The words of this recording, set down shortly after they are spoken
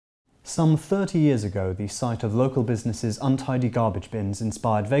Some 30 years ago, the sight of local businesses' untidy garbage bins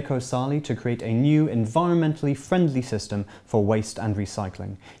inspired Veikko Salli to create a new, environmentally friendly system for waste and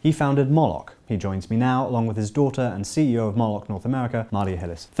recycling. He founded Molok. He joins me now, along with his daughter and CEO of Molok North America, Marja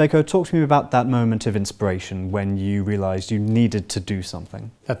Hillis. Veikko, talk to me about that moment of inspiration when you realised you needed to do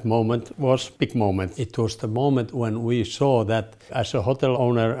something. That moment was a big moment. It was the moment when we saw that as a hotel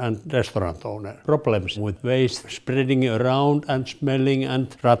owner and restaurant owner, problems with waste spreading around and smelling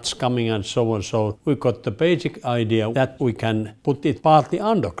and rats coming and so on. So we got the basic idea that we can put it partly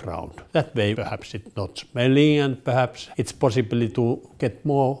underground. That way perhaps it's not smelling and perhaps it's possible to get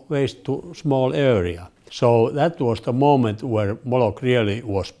more waste to small area. So that was the moment where Molok really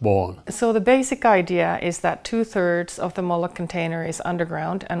was born. So the basic idea is that 2/3 of the Molok container is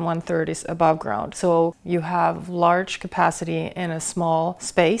underground and 1/3 is above ground. So you have large capacity in a small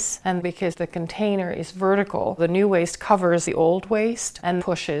space, and because the container is vertical, the new waste covers the old waste and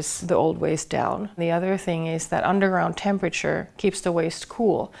pushes the old waste down. The other thing is that underground temperature keeps the waste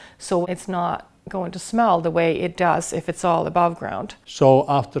cool, so it's not going to smell the way it does if it's all above ground. So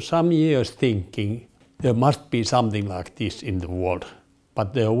after some years thinking, there must be something like this in the world.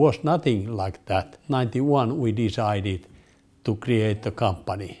 But there was nothing like that. In 1991 we decided to create the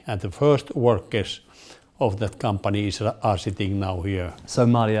company, and the first workers of that company are sitting now here. So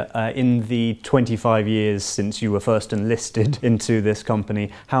Marja, in the 25 years since you were first enlisted into this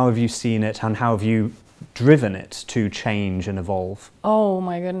company, how have you seen it and how have you driven it to change and evolve? Oh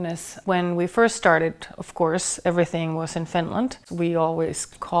my goodness. When we first started, of course, everything was in Finland. We always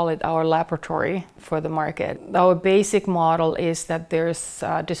call it our laboratory for the market. Our basic model is that there's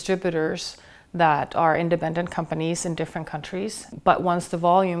distributors that are independent companies in different countries. But once the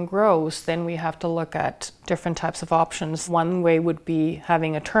volume grows, then we have to look at different types of options. One way would be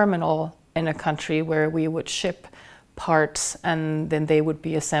having a terminal in a country where we would ship parts and then they would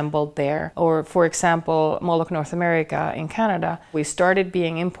be assembled there. Or for example, Molok North America in Canada, we started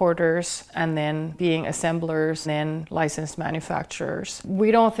being importers and then being assemblers, then licensed manufacturers.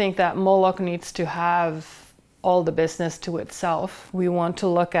 We don't think that Molok needs to have all the business to itself. We want to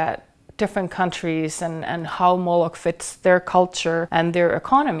look at different countries and how Molok fits their culture and their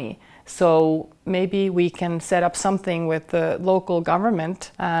economy. So maybe we can set up something with the local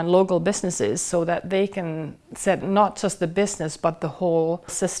government and local businesses so that they can set not just the business but the whole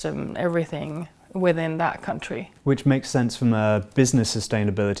system, everything within that country. Which makes sense from a business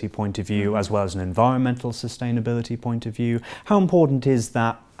sustainability point of view as well as an environmental sustainability point of view. How important is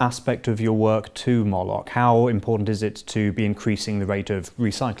that aspect of your work to Molok? How important is it to be increasing the rate of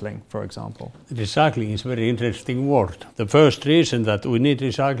recycling, for example? Recycling is a very interesting word. The first reason that we need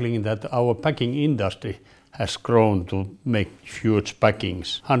recycling is that our packing industry has grown to make huge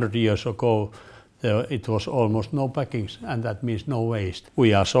packings. 100 years ago, it was almost no packings, and that means no waste.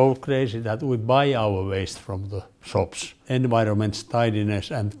 We are so crazy that we buy our waste from the shops. Environment,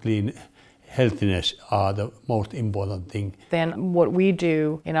 tidiness and clean healthiness are the most important thing. Then what we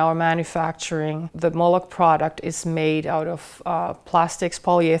do in our manufacturing, the Molok product is made out of plastics,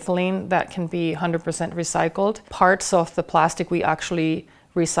 polyethylene that can be 100% recycled. Parts of the plastic we actually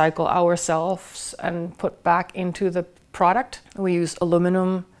recycle ourselves and put back into the product. We use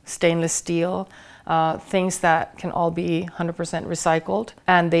aluminum, stainless steel, things that can all be 100% recycled,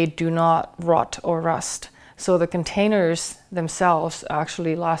 and they do not rot or rust. So the containers themselves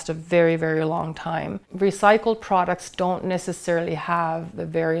actually last a very, very long time. Recycled products don't necessarily have a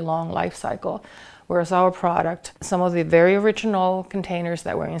very long life cycle, whereas our product, some of the very original containers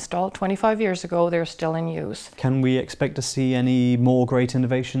that were installed 25 years ago, they're still in use. Can we expect to see any more great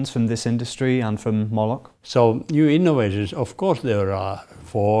innovations from this industry and from Molok? So new innovations, of course there are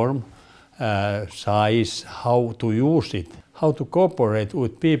form, size, how to use it, how to cooperate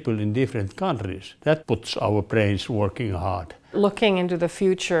with people in different countries. That puts our brains working hard. Looking into the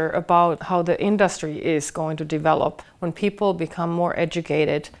future about how the industry is going to develop, when people become more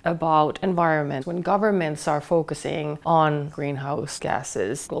educated about environment, when governments are focusing on greenhouse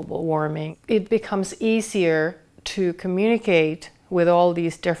gases, global warming, it becomes easier to communicate with all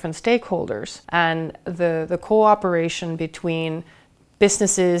these different stakeholders. And the cooperation between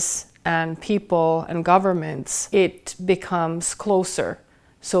businesses and people and governments, it becomes closer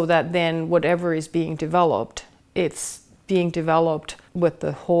so that then whatever is being developed, it's being developed with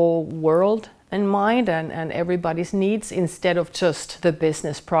the whole world in mind and everybody's needs instead of just the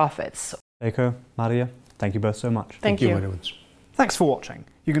business profits. Veikko, Marja, thank you both so much. Thank you very much. Thanks for watching.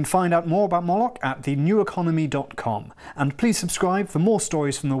 You can find out more about Molok at theneweconomy.com, and please subscribe for more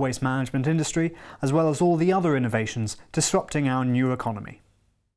stories from the waste management industry as well as all the other innovations disrupting our new economy.